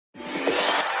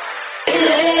Hey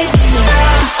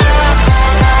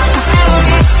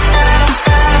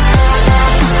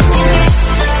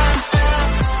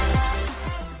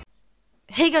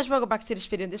guys, welcome back to this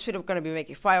video. In this video, we're going to be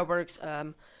making fireworks,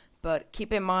 but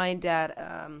keep in mind that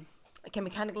it can be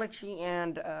kind of glitchy,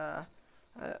 and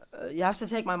you have to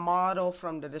take my model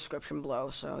from the description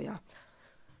below. So yeah.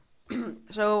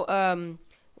 So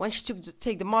once you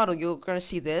take the model, you're going to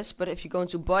see this. But if you go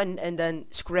into button and then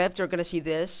script, you're going to see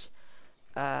this.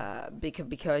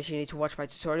 Because you need to watch my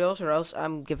tutorials, or else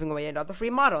I'm giving away another free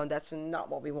model, and that's not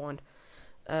what we want.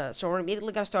 So we're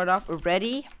immediately going to start off.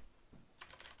 Ready.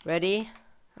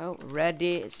 Oh,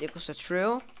 ready is equals to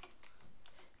true.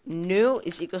 New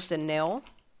is equals to nil.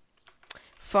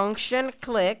 Function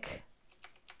click.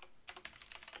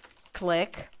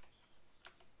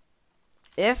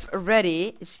 If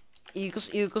ready is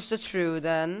equals to true,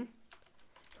 then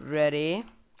ready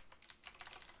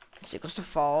is equals to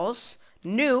false.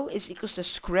 New is equals to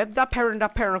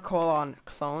script.parent.parent colon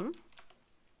clone.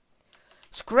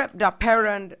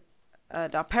 Script.parent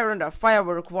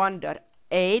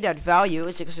firework1.a.value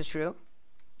is equals to true.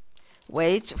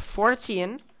 Wait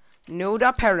 14.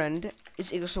 New.parent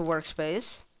is equals to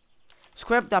workspace.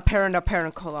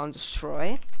 Script.parent.parent colon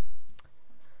destroy.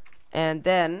 And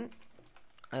then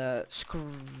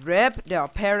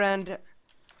script.parent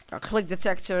click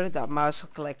detector mouse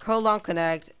click colon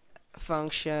connect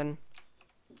function.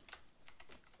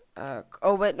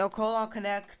 Oh wait, no, colon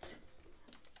connect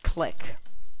click,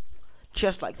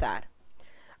 just like that.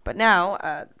 But now,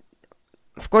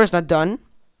 of course, not done.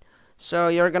 So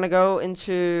you're gonna go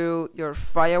into your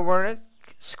firework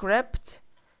script,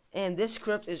 and this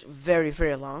script is very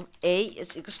long. A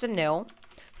is equals to nil.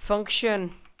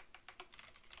 Function.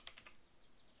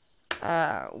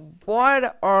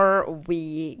 What are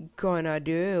we gonna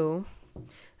do?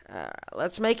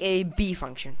 Let's make a B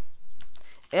function.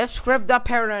 If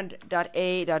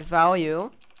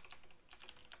script.parent.a.value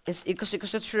is equals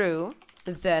to true,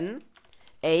 then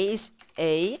a is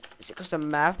equals to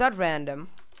math.random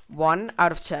 1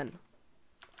 out of 10.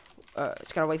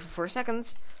 It's gonna wait for 4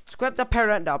 seconds.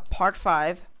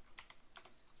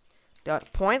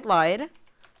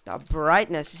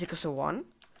 Script.parent.part5.pointLight.brightness is equals to 1.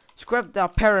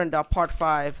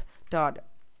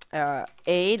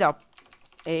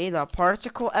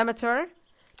 Script.parent.part5.a.particle emitter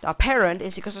parent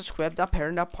is equals to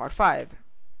script.parent.part5.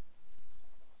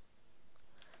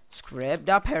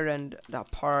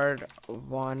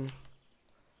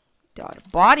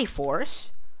 Script.parent.part1.body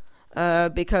force,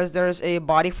 because there's a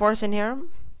body force in here.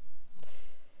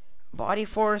 Body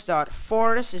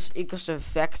force.force is equals to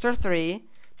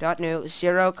vector3.new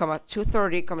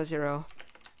 0,230,0.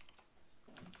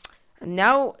 And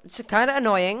now it's kind of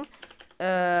annoying.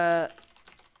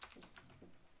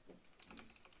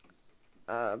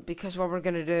 Because what we're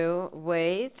gonna do,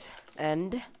 wait,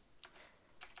 and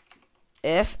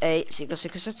if a is equals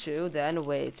to 2, then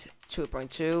wait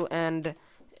 2.2, and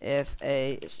if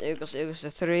a is equals to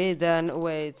 3, then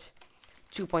wait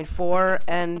 2.4,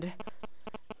 and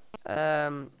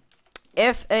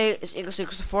if a is equals to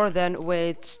 4, then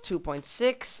wait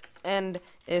 2.6, and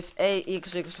if a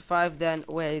equals to 5, then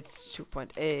wait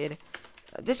 2.8.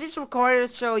 This is recorded,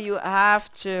 so you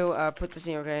have to put this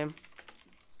in your game.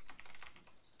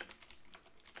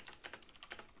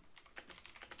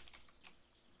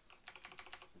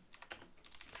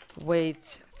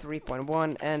 Wait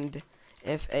 3.1, and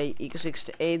if a equals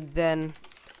to 8, then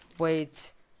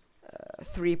wait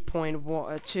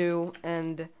 3.2,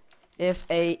 and if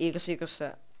a equals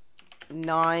to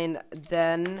 9,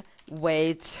 then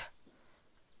wait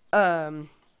 9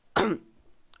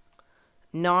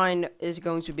 is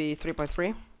going to be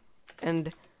 3.3,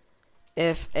 and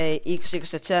if a equals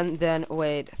to 10, then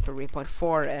wait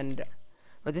 3.4, and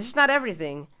but this is not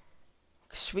everything.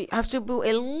 So we have to do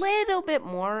a little bit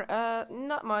more,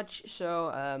 not much,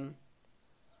 so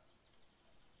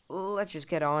let's just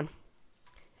get on.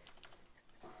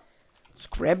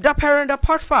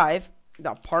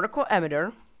 Script.parent.part5.particle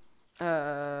emitter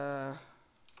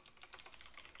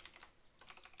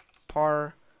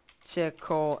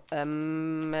particle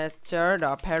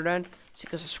emitter.parent is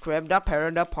equals to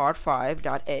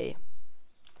script.parent.part5.a.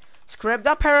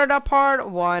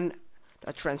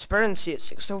 Script.parent.part1.transparency is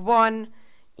equals to 1.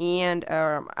 And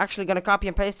I'm actually gonna copy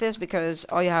and paste this, because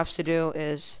all you have to do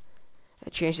is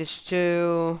change this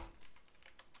to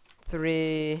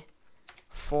 3,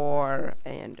 4,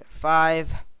 and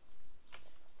 5.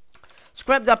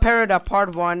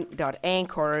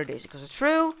 Script.parent.part1.anchored is equals to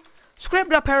true.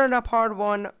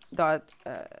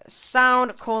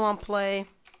 Script.parent.part1.sound colon play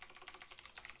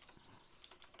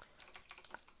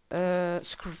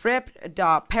script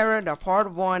dot parent dot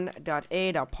part 1 dot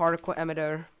a dot particle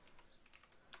emitter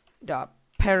dot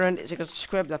parent is equal to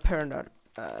script dot parent dot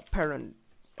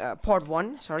part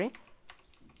 1, sorry,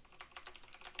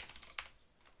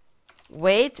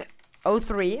 wait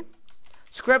 03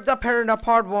 script dot parent dot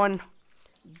part 1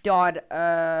 dot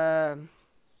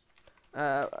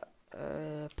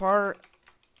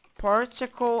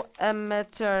particle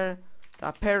emitter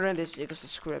dot parent is equals to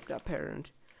script dot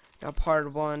parent dot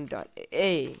part 1 dot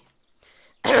a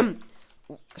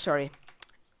sorry,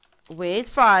 wait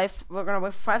 5, we're gonna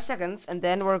wait 5 seconds, and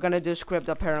then we're gonna do script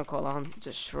dot parent colon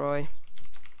destroy,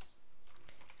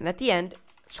 and at the end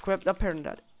script dot parent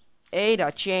dot a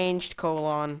dot changed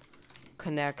colon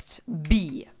connect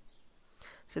b.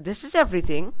 So this is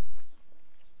everything.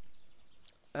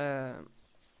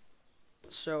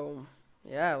 So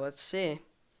yeah, let's see.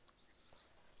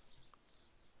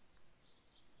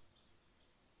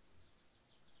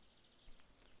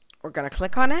 We're gonna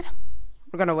click on it.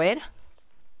 We're gonna wait.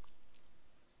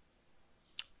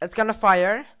 It's gonna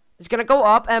fire. It's gonna go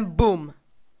up and boom.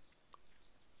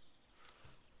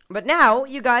 But now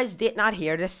you guys did not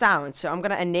hear the sound, so I'm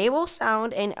gonna enable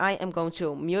sound and I am going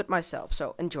to mute myself.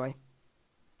 So enjoy.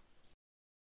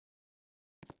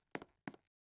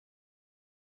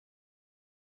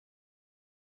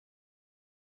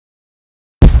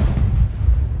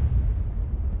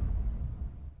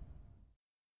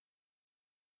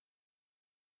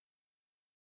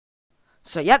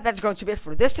 So yeah, that's going to be it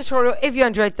for this tutorial. If you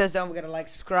enjoyed this, don't forget to like,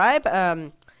 subscribe.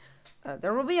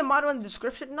 There will be a model in the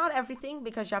description. Not everything,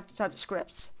 because you have to type the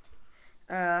scripts.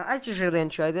 I just really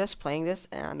enjoyed this, playing this,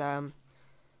 and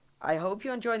I hope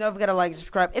you enjoyed. Don't forget to like,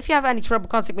 subscribe. If you have any trouble,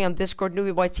 contact me on Discord,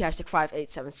 newbieboyt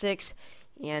 #5876,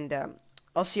 and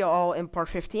I'll see you all in part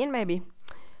 15, maybe.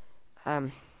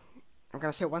 I'm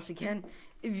gonna say it once again,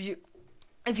 if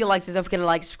you like this, don't forget to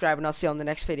like, subscribe, and I'll see you on the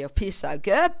next video. Peace out.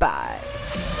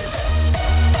 Goodbye.